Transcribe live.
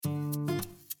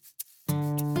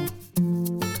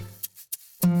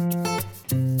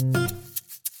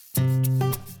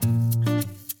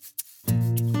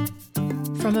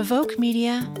From Evoke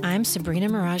Media, I'm Sabrina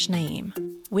Mirage Naeem.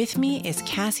 With me is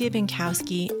Cassia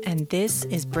Binkowski, and this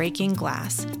is Breaking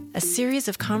Glass, a series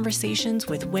of conversations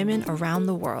with women around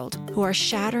the world who are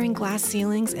shattering glass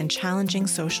ceilings and challenging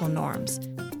social norms.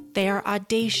 They are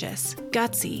audacious,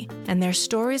 gutsy, and their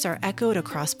stories are echoed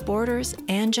across borders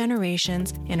and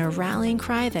generations in a rallying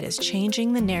cry that is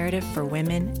changing the narrative for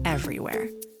women everywhere.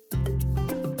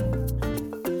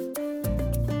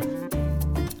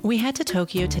 We head to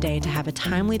Tokyo today to have a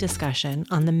timely discussion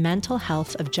on the mental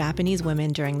health of Japanese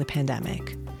women during the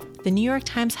pandemic. The New York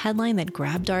Times headline that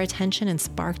grabbed our attention and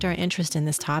sparked our interest in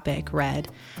this topic read,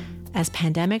 "As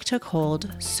pandemic took hold,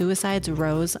 suicides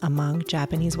rose among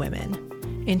Japanese women."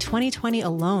 In 2020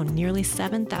 alone, nearly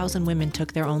 7,000 women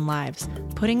took their own lives,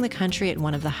 putting the country at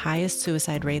one of the highest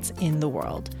suicide rates in the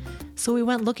world. So we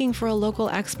went looking for a local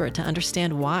expert to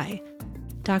understand why.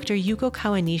 Dr. Yuko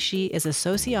Kawanishi is a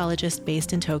sociologist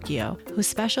based in Tokyo who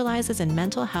specializes in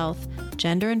mental health,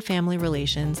 gender and family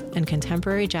relations, and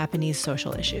contemporary Japanese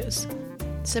social issues.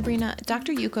 Sabrina,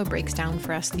 Dr. Yuko breaks down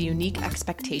for us the unique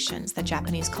expectations that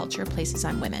Japanese culture places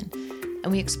on women,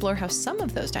 and we explore how some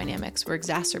of those dynamics were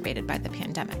exacerbated by the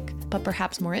pandemic. But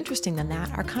perhaps more interesting than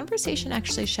that, our conversation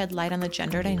actually shed light on the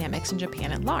gender dynamics in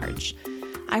Japan at large.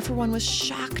 I, for one, was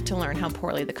shocked to learn how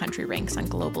poorly the country ranks on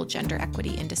global gender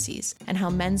equity indices, and how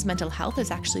men's mental health is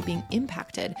actually being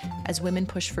impacted as women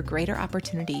push for greater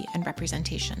opportunity and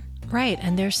representation. Right,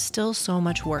 and there's still so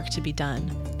much work to be done.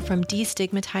 From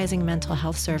destigmatizing mental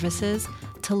health services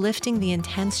to lifting the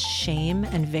intense shame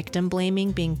and victim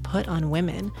blaming being put on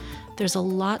women, there's a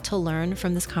lot to learn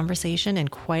from this conversation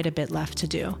and quite a bit left to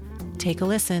do. Take a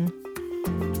listen.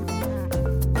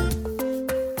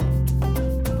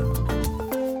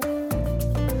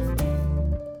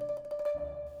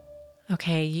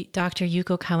 Okay, Dr.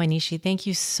 Yuko Kawanishi, thank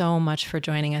you so much for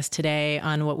joining us today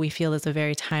on what we feel is a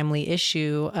very timely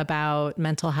issue about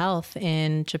mental health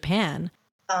in Japan.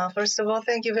 First of all,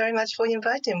 thank you very much for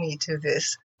inviting me to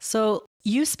this. So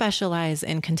you specialize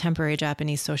in contemporary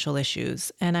Japanese social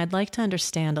issues, and I'd like to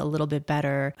understand a little bit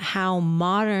better how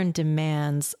modern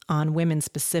demands on women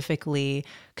specifically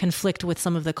conflict with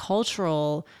some of the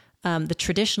cultural, the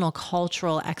traditional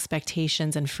cultural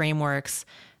expectations and frameworks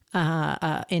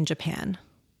in Japan.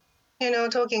 You know,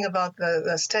 talking about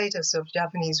the status of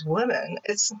Japanese women,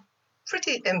 it's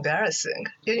pretty embarrassing.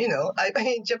 I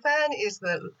mean, Japan is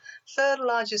the third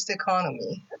largest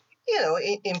economy,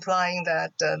 implying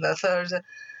that the third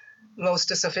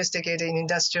most sophisticated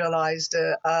industrialized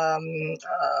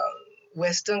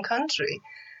Western country.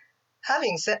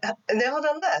 Having said,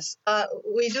 nevertheless,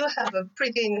 we do have a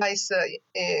pretty nice,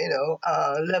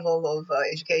 level of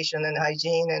education and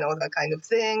hygiene and all that kind of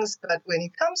things. But when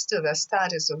it comes to the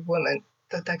status of women,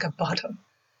 they're like a bottom.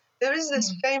 There is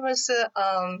this famous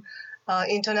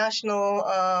international,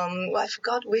 I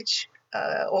forgot which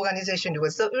organization it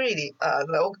was. So really,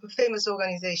 the famous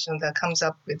organization that comes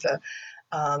up with the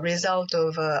result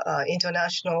of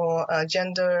international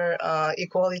gender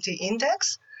equality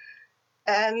index.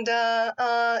 And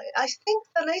I think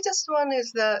the latest one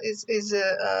is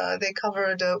they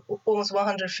covered almost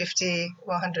 140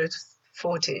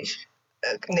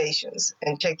 nations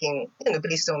and checking,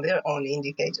 based on their own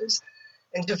indicators.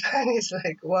 And Japan is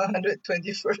like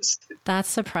 121st. That's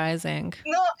surprising.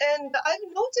 No, and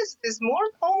I've noticed this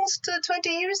almost 20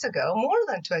 years ago, more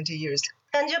than 20 years.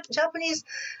 And Japanese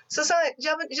society,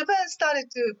 Japan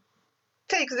started to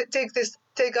take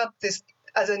up this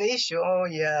as an issue. Oh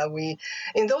yeah,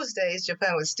 in those days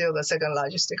Japan was still the second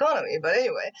largest economy. But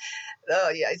anyway,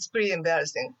 it's pretty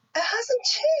embarrassing. It hasn't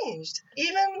changed.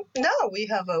 Even now we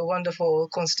have a wonderful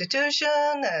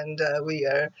constitution, and we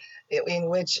are in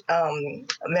which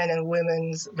men and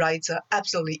women's rights are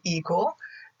absolutely equal.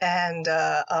 And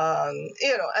it's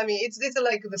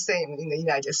like the same in the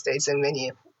United States and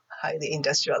many highly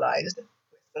industrialized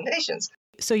Western nations.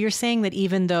 So you're saying that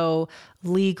even though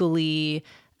legally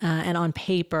and on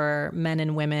paper, men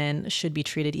and women should be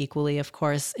treated equally, of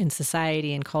course, in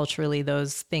society and culturally,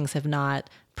 those things have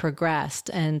not progressed.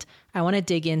 And I want to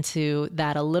dig into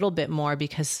that a little bit more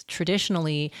because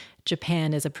traditionally,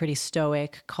 Japan is a pretty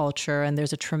stoic culture, and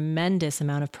there's a tremendous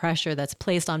amount of pressure that's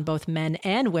placed on both men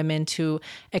and women to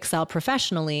excel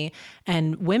professionally.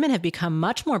 And women have become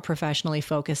much more professionally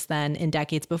focused than in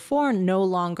decades before, no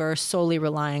longer solely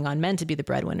relying on men to be the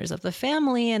breadwinners of the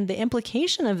family. And the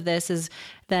implication of this is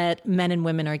that men and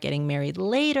women are getting married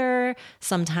later.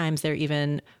 Sometimes they're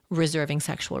even reserving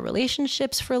sexual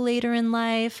relationships for later in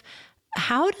life.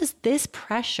 How does this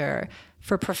pressure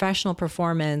for professional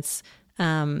performance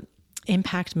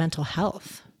impact mental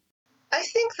health? I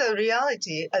think the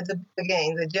reality,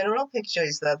 the general picture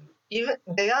is that even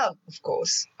they are, of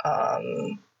course,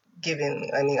 giving,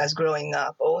 as growing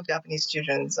up, all Japanese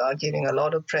children are giving a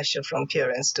lot of pressure from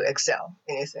parents to excel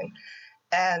in anything.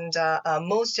 And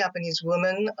most Japanese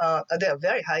women, they are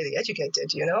very highly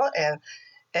educated,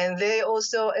 and they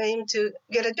also aim to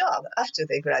get a job after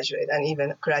they graduate and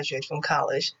even graduate from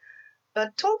college.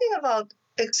 But talking about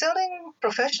excelling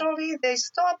professionally, they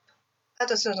stop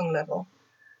at a certain level.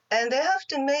 And they have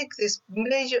to make this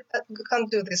come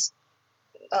to this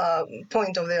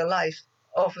point of their life,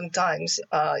 oftentimes,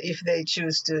 if they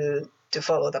choose to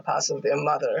follow the path of their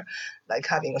mother, like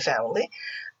having a family.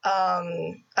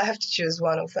 I have to choose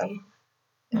one of them.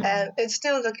 Mm-hmm. And it's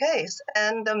still the case.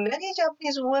 And many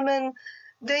Japanese women,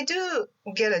 they do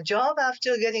get a job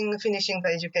after finishing the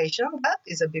education. That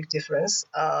is a big difference,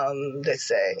 let's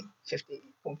say 50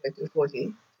 compared to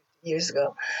 40 years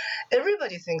ago.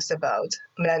 Everybody thinks about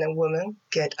men and women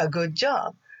get a good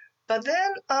job. But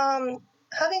then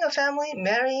having a family,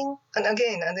 marrying, and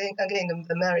again,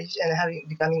 the marriage and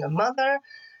becoming a mother,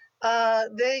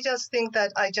 they just think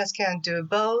that I just can't do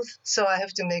both, so I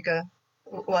have to make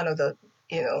one of the,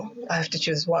 I have to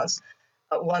choose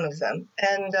one of them.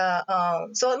 And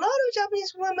so a lot of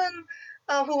Japanese women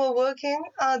who are working,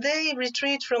 they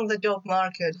retreat from the job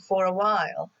market for a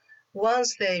while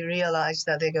once they realize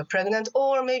that they get pregnant,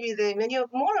 or maybe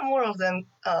more and more of them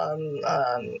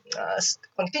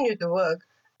continue to work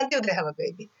until they have a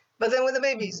baby. But then when the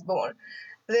baby is born,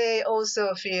 they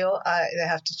also feel they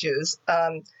have to choose.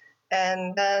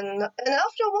 And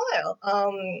after a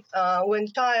while, when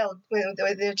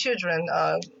their children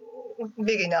are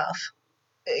big enough,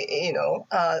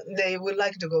 they would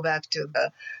like to go back to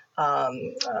the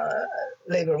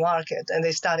labor market, and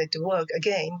they started to work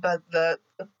again. But the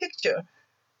picture,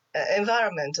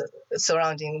 environment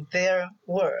surrounding their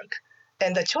work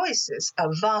and the choices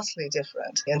are vastly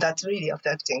different, and that's really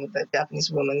affecting the Japanese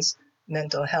woman's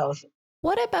mental health.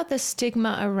 What about the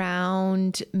stigma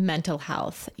around mental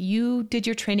health? You did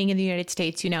your training in the United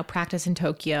States. You now practice in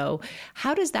Tokyo.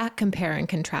 How does that compare and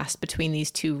contrast between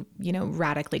these two,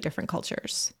 radically different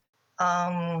cultures?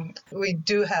 We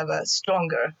do have a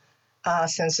stronger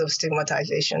sense of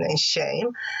stigmatization and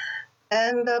shame.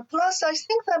 And plus, I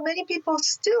think that many people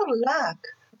still lack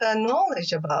the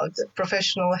knowledge about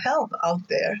professional help out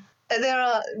there. And there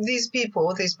are these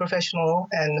professional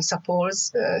and support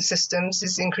systems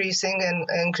is increasing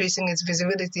its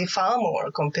visibility far more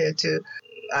compared to,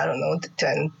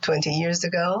 10, 20 years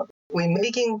ago. We're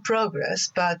making progress,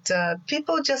 but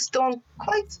people just don't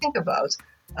quite think about,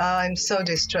 I'm so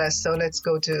distressed, so let's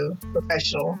go to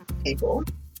professional people.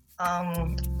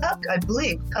 That, I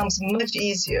believe, comes much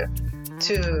easier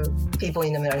to people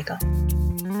in America.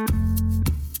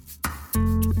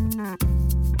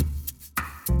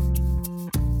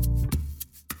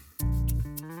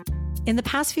 In the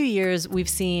past few years, we've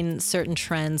seen certain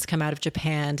trends come out of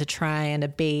Japan to try and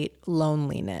abate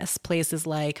loneliness. Places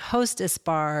like hostess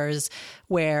bars,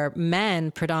 where men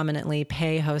predominantly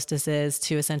pay hostesses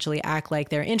to essentially act like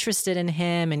they're interested in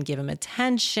him and give him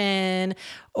attention,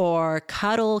 or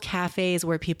cuddle cafes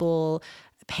where people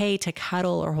pay to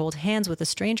cuddle or hold hands with a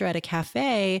stranger at a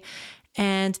cafe.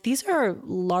 And these are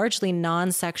largely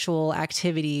non-sexual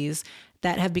activities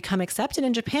that have become accepted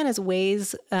in Japan as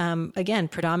ways, again,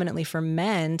 predominantly for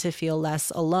men to feel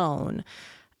less alone.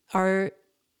 Are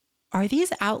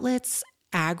these outlets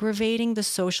aggravating the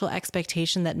social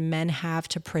expectation that men have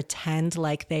to pretend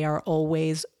like they are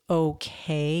always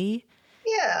okay?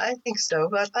 Yeah, I think so.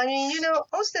 But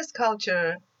hostess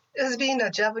culture has been a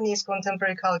Japanese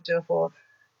contemporary culture for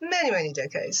many, many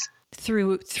decades.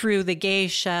 Through the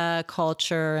geisha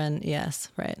culture, and yes,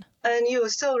 right. And you're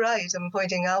so right. I'm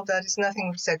pointing out that it's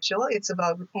nothing sexual. It's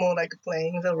about more like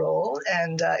playing the role,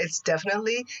 and it's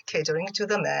definitely catering to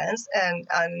the man's. And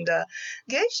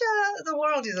geisha, the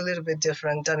world is a little bit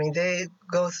different. They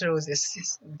go through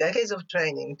this decades of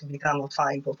training to become a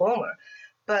fine performer.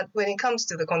 But when it comes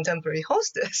to the contemporary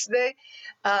hostess, they,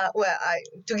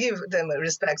 to give them a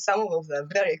respect, some of them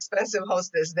very expensive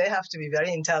hostess, they have to be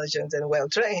very intelligent and well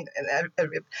trained,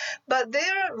 but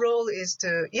their role is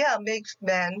to make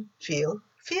men feel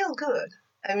good.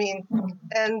 And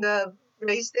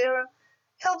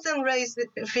help them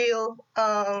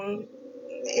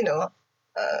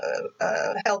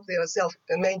help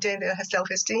their maintain their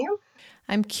self-esteem.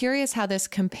 I'm curious how this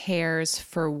compares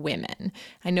for women.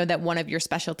 I know that one of your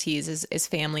specialties is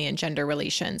family and gender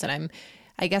relations, and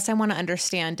I guess I want to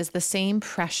understand, does the same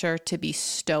pressure to be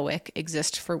stoic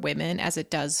exist for women as it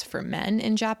does for men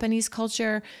in Japanese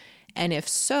culture? And if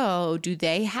so, do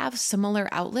they have similar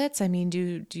outlets? I mean,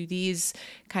 do these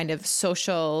kind of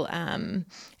social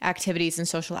activities and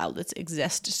social outlets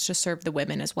exist to serve the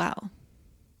women as well?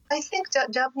 I think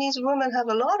that Japanese women have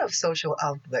a lot of social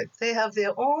outlets. They have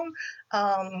their own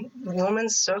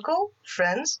women's circle,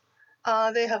 friends.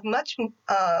 They have much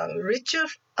richer,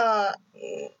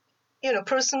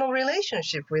 personal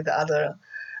relationship with other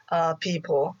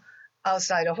people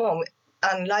outside of home,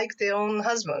 unlike their own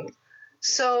husband.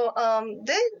 So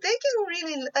they can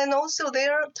really, and also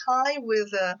their tie with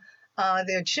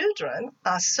their children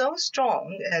are so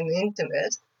strong and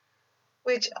intimate,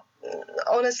 which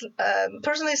honestly,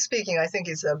 personally speaking, I think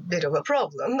is a bit of a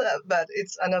problem, but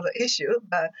it's another issue.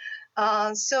 But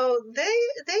so they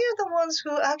are the ones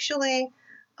who actually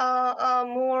are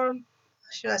more,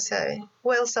 should I say,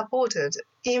 well supported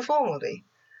informally,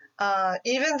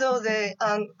 even though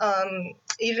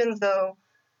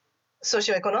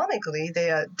socioeconomically they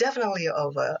are definitely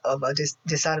of a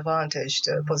disadvantaged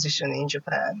position in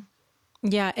Japan.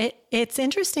 Yeah, it's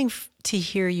interesting to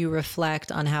hear you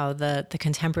reflect on how the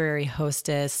contemporary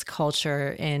hostess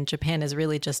culture in Japan is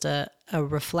really just a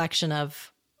reflection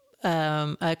of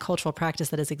a cultural practice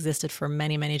that has existed for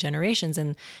many, many generations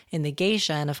in the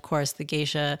geisha. And of course, the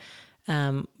geisha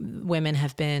women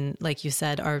have been, like you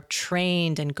said, are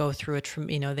trained and go through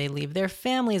they leave their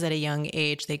families at a young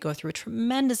age. They go through a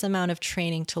tremendous amount of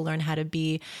training to learn how to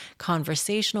be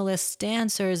conversationalists,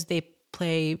 dancers. They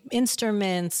play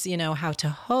instruments, how to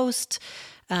host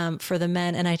for the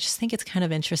men. And I just think it's kind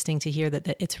of interesting to hear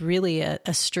that it's really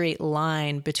a straight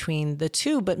line between the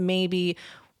two, but maybe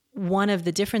one of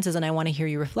the differences, and I want to hear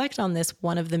you reflect on this,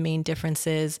 one of the main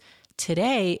differences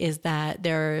today is that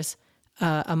there's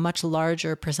a much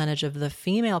larger percentage of the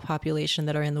female population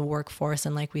that are in the workforce.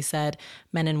 And like we said,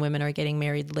 men and women are getting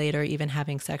married later, even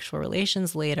having sexual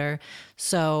relations later.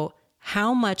 So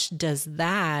how much does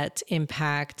that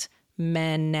impact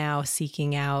men now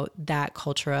seeking out that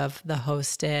culture of the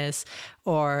hostess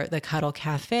or the cuddle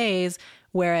cafes,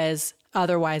 whereas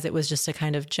otherwise it was just a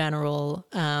kind of general,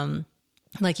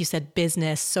 like you said,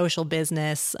 social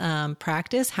business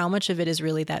practice? How much of it is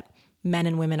really that men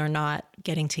and women are not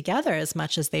getting together as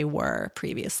much as they were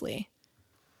previously?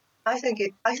 I think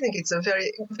it's a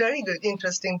very, very good,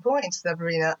 interesting point,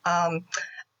 Sabrina.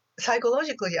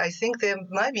 Psychologically, I think there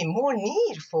might be more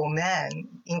need for men,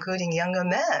 including younger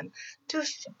men,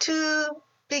 to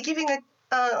be given an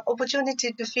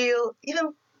opportunity to feel,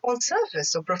 even on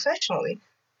surface or professionally,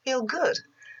 feel good.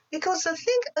 Because I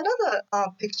think another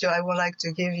picture I would like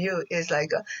to give you is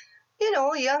like,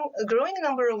 growing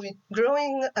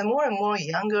more and more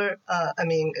younger,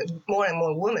 more and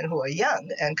more women who are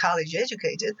young and college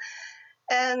educated,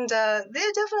 and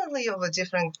they're definitely of a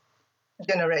different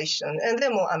generation, and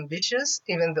they're more ambitious,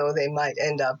 even though they might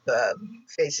end up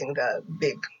facing the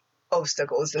big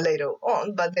obstacles later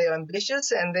on. But they're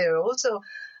ambitious, and they're also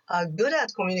good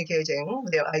at communicating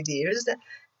their ideas.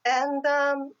 And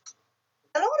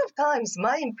a lot of times,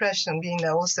 my impression, being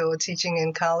also teaching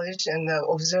in college and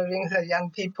observing the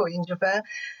young people in Japan,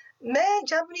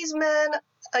 Japanese men,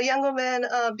 younger men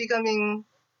are becoming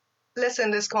less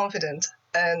and less confident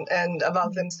and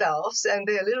about themselves, and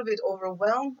they're a little bit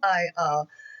overwhelmed by,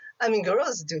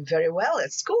 girls do very well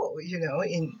at school,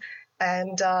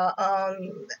 and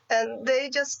they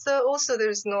just also,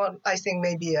 there's not, I think,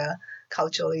 maybe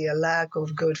culturally a lack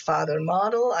of good father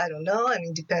model. I don't know.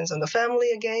 Depends on the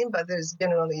family again, but there's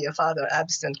generally a father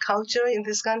absent culture in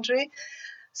this country.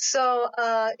 So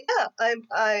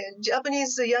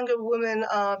Japanese younger women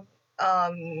are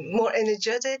more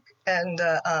energetic and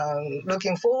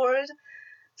looking forward.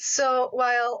 So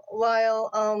while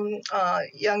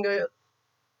younger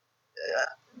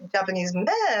Japanese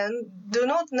men do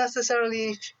not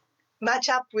necessarily match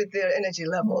up with their energy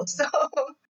level. So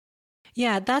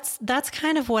yeah, that's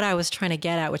kind of what I was trying to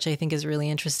get at, which I think is really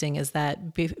interesting, is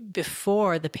that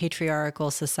before, the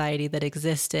patriarchal society that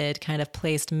existed kind of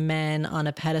placed men on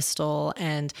a pedestal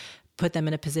and put them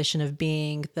in a position of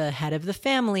being the head of the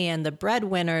family and the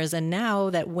breadwinners. And now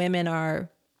that women are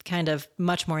kind of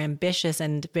much more ambitious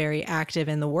and very active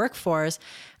in the workforce,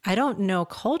 I don't know,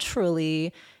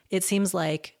 culturally, it seems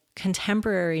like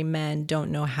contemporary men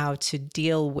don't know how to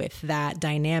deal with that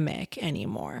dynamic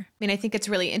anymore. I think it's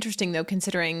really interesting, though,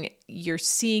 considering you're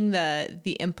seeing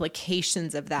the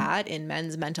implications of that in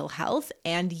men's mental health,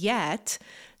 and yet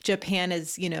Japan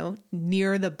is,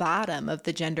 near the bottom of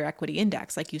the gender equity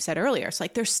index, like you said earlier. So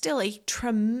there's still a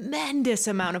tremendous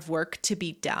amount of work to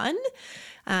be done.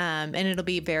 And it'll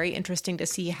be very interesting to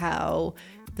see how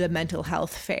the mental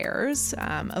health fares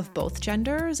of both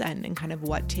genders and kind of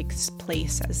what takes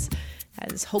place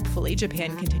as hopefully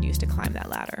Japan continues to climb that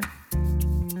ladder.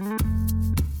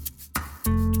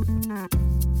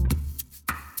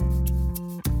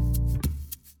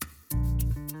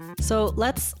 So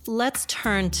let's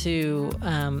turn to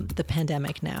the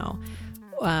pandemic now.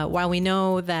 While we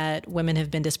know that women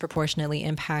have been disproportionately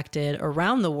impacted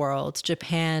around the world,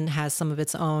 Japan has some of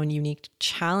its own unique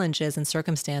challenges and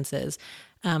circumstances.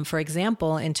 For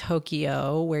example, in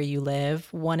Tokyo, where you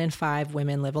live, 1 in 5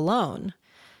 women live alone.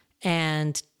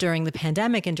 And during the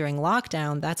pandemic and during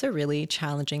lockdown, that's a really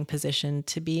challenging position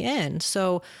to be in.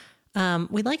 So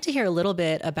we'd like to hear a little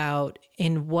bit about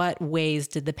in what ways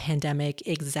did the pandemic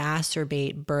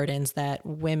exacerbate burdens that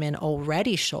women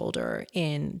already shoulder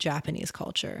in Japanese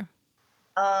culture?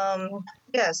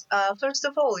 Yes. First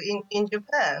of all, in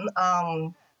Japan,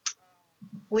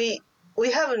 we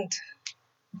haven't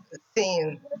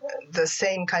seen the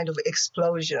same kind of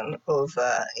explosion of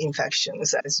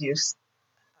infections as you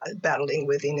battling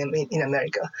with in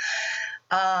America.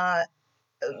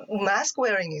 Mask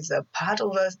wearing is a part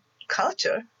of a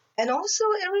culture, and also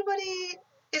everybody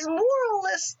is more or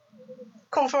less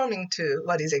conforming to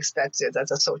what is expected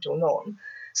as a social norm.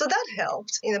 So that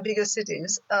helped in the bigger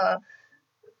cities.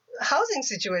 Housing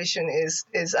situation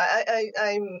is I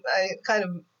kind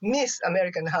of miss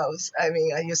American house. I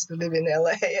mean, I used to live in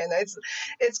LA, and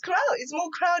it's more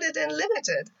crowded and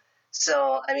limited.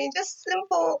 So I mean, just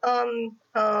simple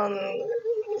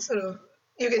sort of,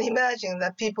 you can imagine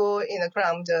that people in a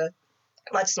crammed,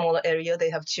 much smaller area,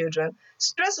 they have children,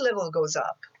 stress level goes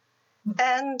up,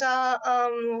 and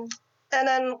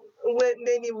then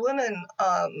maybe women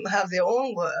have their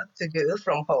own work to do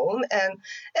from home. And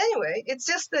anyway, it's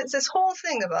just this whole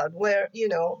thing about where,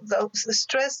 the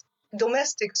stress,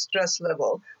 domestic stress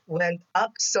level went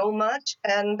up so much,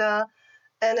 and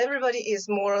everybody is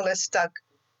more or less stuck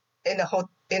in a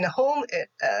home,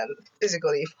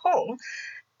 physically home,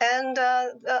 and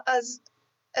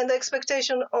and the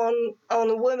expectation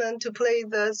on women to play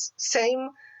the same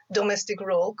domestic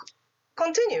role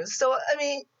continues. So I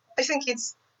mean, I think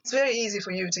it's very easy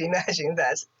for you to imagine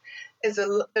that there's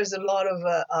a lot of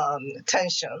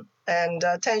tension, and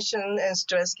tension and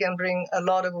stress can bring a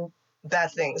lot of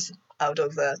bad things out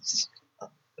of the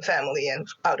family and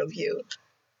out of you.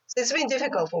 So it's been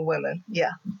difficult for women.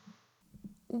 Yeah.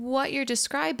 What you're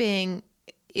describing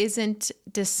isn't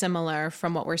dissimilar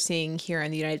from what we're seeing here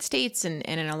in the United States and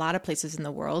in a lot of places in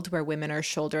the world where women are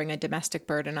shouldering a domestic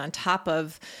burden on top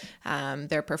of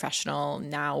their professional,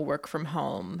 now work from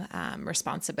home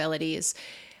responsibilities.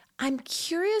 I'm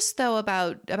curious, though,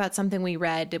 about something we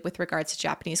read with regards to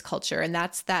Japanese culture, and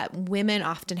that's that women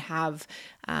often have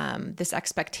this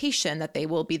expectation that they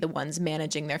will be the ones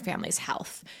managing their family's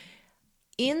health.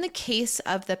 In the case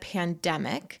of the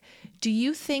pandemic, do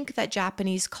you think that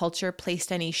Japanese culture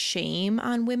placed any shame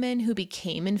on women who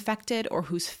became infected or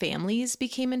whose families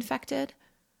became infected?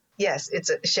 Yes, it's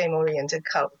a shame-oriented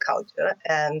culture,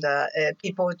 and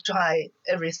people try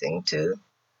everything to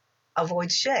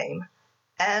avoid shame.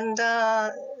 And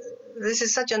this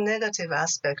is such a negative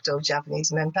aspect of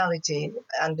Japanese mentality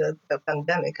under the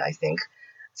pandemic, I think.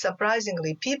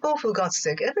 Surprisingly, people who got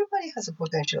sick, everybody has a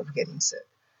potential of getting sick.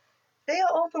 They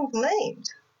are often blamed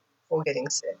for getting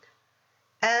sick.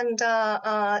 And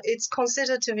it's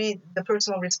considered to be the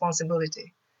personal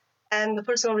responsibility. And the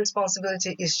personal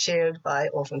responsibility is shared by,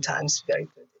 oftentimes, very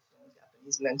traditional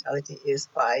Japanese mentality is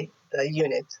by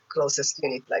the closest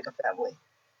unit, like a family.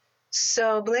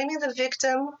 So blaming the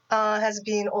victim has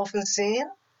been often seen,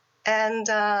 and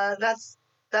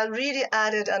that really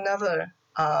added another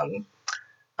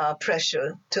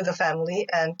pressure to the family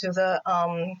and to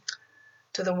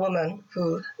the woman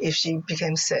who, if she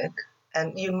became sick.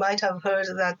 And you might have heard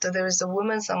that there is a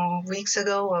woman some weeks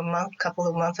ago or a couple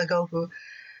of months ago who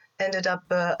ended up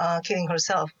killing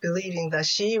herself, believing that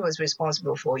she was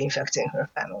responsible for infecting her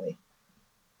family.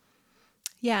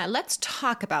 Yeah, let's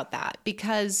talk about that,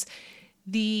 because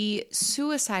the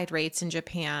suicide rates in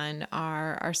Japan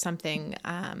are something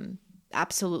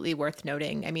absolutely worth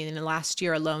noting. I mean, in the last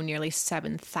year alone, nearly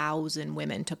 7,000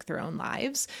 women took their own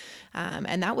lives.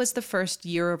 And that was the first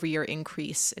year-over-year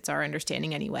increase, it's our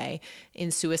understanding anyway,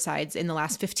 in suicides in the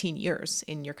last 15 years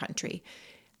in your country.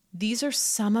 These are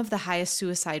some of the highest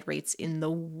suicide rates in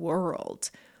the world.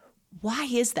 Why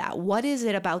is that? What is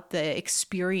it about the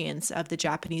experience of the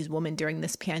Japanese woman during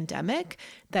this pandemic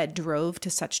that drove to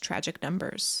such tragic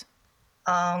numbers?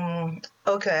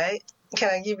 Okay. Can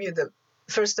I give you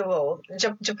first of all,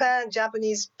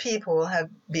 Japanese people have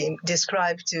been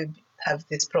described to have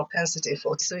this propensity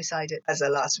for suicide as a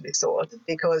last resort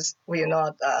because we are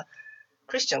not a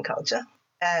Christian culture.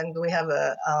 And we have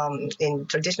in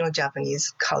traditional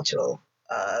Japanese cultural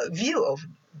view of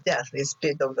death is a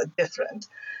bit of a different.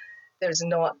 There's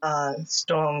no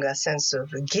strong sense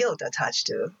of guilt attached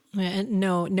to. Yeah, and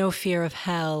no fear of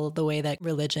hell the way that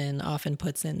religion often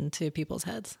puts into people's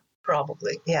heads.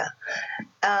 Probably, yeah.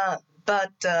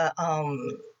 But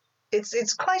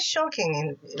it's quite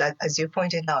shocking, like as you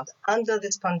pointed out, under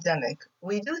this pandemic,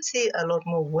 we do see a lot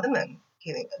more women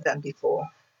killing than before.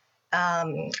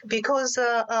 Because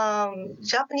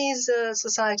Japanese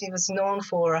society was known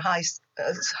for a high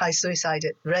suicide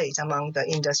rate among the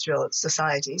industrial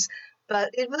societies,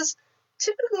 but it was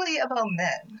typically about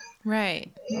men.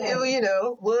 Right. You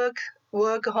know,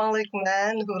 workaholic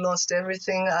men who lost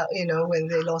everything, when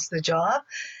they lost the job.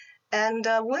 And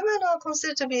women are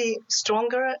considered to be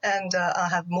stronger and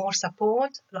have more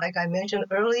support, like I mentioned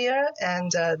earlier,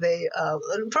 and they are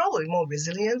probably more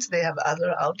resilient. They have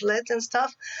other outlets and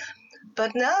stuff.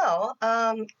 But now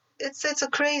it's a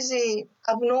crazy,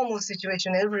 abnormal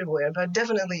situation everywhere, but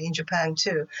definitely in Japan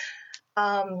too.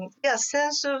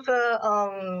 Sense of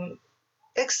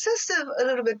excessive, a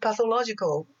little bit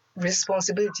pathological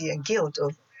responsibility and guilt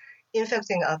of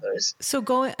infecting others. So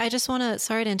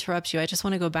sorry to interrupt you. I just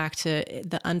want to go back to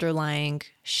the underlying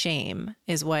shame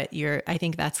is what I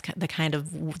think that's the kind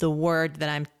of the word that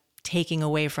I'm taking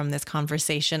away from this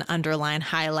conversation, underline,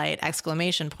 highlight,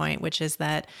 exclamation point, which is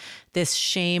that this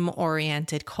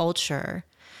shame-oriented culture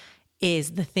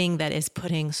is the thing that is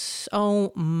putting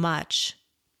so much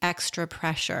extra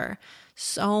pressure,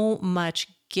 so much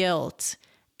guilt,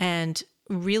 and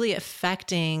really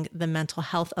affecting the mental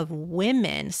health of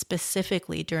women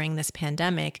specifically during this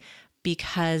pandemic,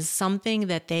 because something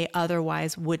that they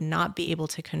otherwise would not be able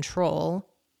to control,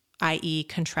 i.e.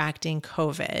 contracting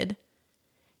COVID,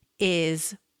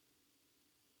 is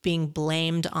being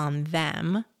blamed on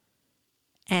them.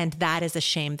 And that is a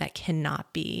shame that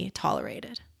cannot be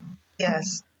tolerated.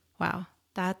 Yes. Wow.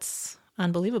 That's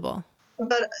unbelievable.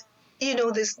 But,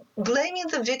 this blaming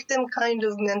the victim kind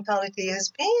of mentality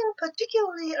has been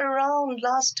particularly around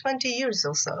last 20 years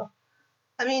or so.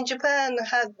 I mean, Japan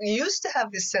used to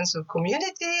have this sense of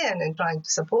community and trying to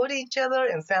support each other,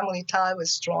 and family tie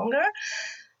was stronger.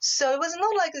 So it was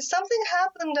not like something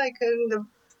happened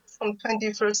from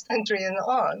 21st century and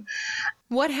on.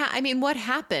 What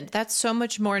happened? That's so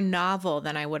much more novel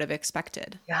than I would have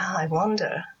expected. Yeah, I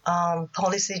wonder.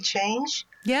 Policy change?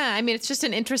 Yeah, I mean, it's just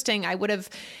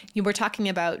you were talking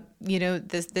about,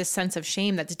 this sense of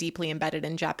shame that's deeply embedded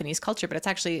in Japanese culture, but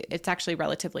it's actually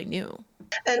relatively new.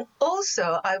 And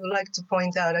also, I would like to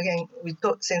point out, again,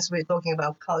 since we're talking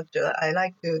about culture, I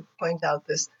like to point out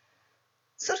this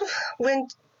sort of when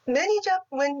many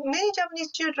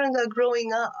Japanese children are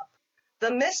growing up,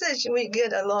 the message, we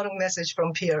get a lot of message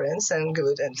from parents, and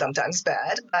good and sometimes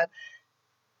bad, but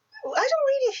I don't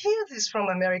really hear this from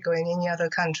America or in any other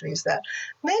countries, that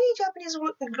many Japanese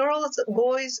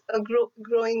boys are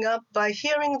growing up by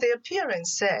hearing their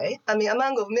parents say,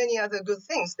 among of many other good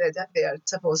things that they are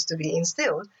supposed to be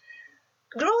instilled,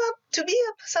 grow up to be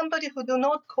somebody who do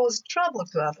not cause trouble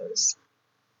to others.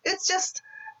 It used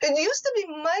to be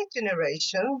my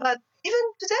generation, but even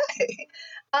today,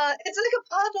 it's like a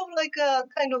part of like a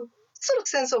kind of sort of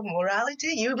sense of morality.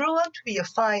 You grow up to be a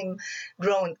fine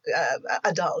grown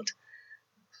adult,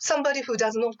 somebody who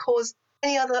does not cause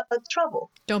any other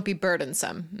trouble. Don't be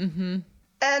burdensome. Mm-hmm.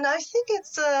 And I think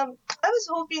I was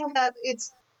hoping that it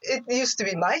used to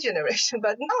be my generation,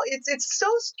 but no, it's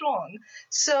so strong.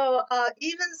 So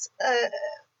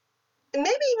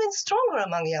maybe even stronger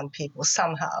among young people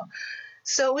somehow.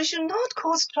 So we should not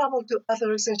cause trouble to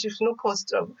others, and should not cause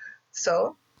trouble.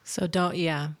 So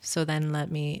then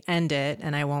let me end it,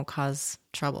 and I won't cause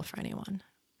trouble for anyone.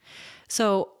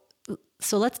 So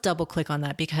let's double click on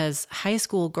that, because high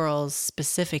school girls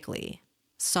specifically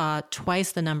saw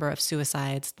twice the number of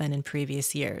suicides than in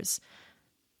previous years.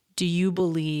 Do you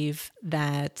believe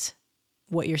that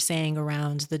what you're saying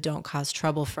around the don't cause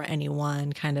trouble for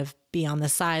anyone, kind of be on the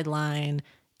sideline,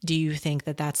 do you think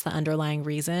that that's the underlying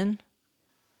reason?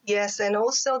 Yes, and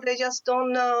also they just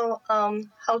don't know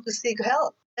how to seek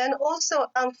help. And also,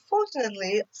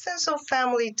 unfortunately, sense of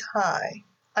family tie.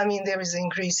 I mean, there is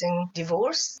increasing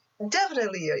divorce,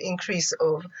 definitely an increase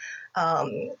of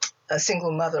a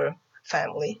single mother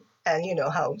family, and you know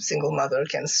how single mother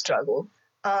can struggle.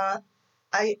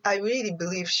 I really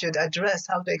believe should address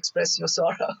how to express your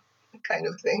sorrow, kind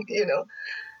of thing,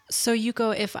 So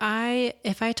Yuko, if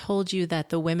I told you that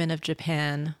the women of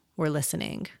Japan were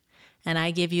listening, and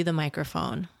I give you the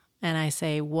microphone and I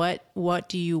say, what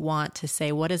do you want to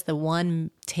say? What is the one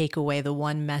takeaway, the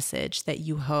one message that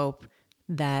you hope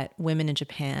that women in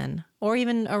Japan or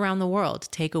even around the world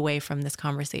take away from this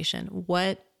conversation?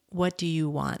 What do you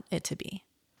want it to be?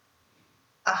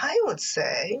 I would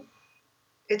say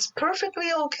it's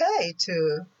perfectly okay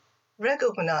to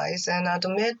recognize and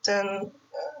admit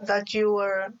that you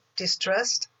are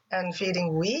distressed and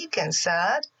feeling weak and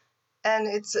sad. And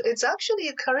it's actually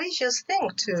a courageous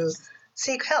thing to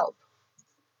seek help.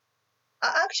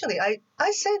 Actually,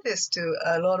 I say this to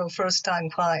a lot of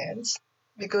first-time clients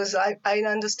because I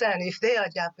understand if they are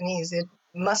Japanese, it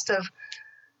must have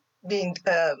been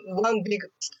one big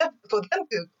step for them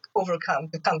to overcome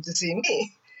to come to see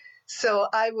me. So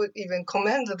I would even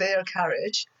commend their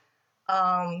courage.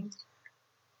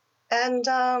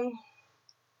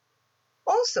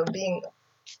 Also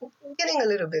getting a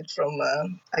little bit from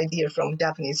idea from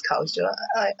Japanese culture,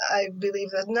 I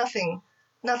believe that nothing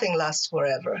lasts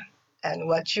forever. And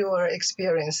what you are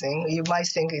experiencing, you might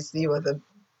think you are the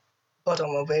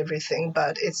bottom of everything,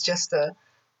 but it's just a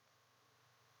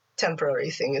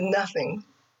temporary thing. Nothing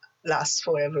lasts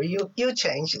forever. You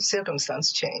change,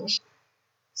 circumstances change.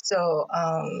 So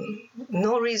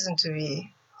no reason to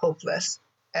be hopeless.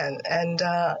 And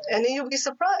you'll be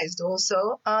surprised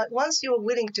also once you're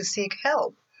willing to seek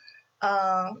help.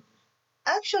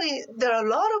 Actually, there are a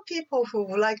lot of people who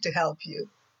would like to help you,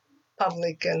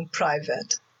 public and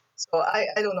private. So I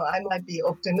don't know, I might be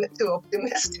too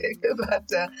optimistic,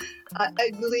 but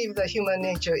I believe that human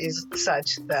nature is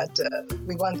such that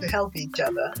we want to help each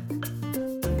other.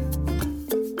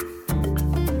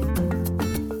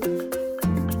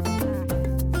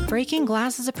 Breaking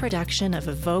Glass is a production of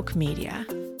Evoke Media.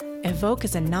 Evoke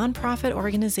is a nonprofit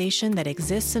organization that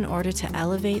exists in order to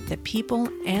elevate the people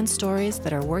and stories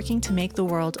that are working to make the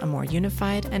world a more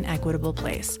unified and equitable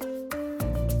place.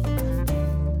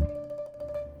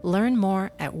 Learn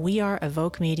more at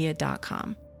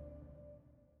weareevokemedia.com.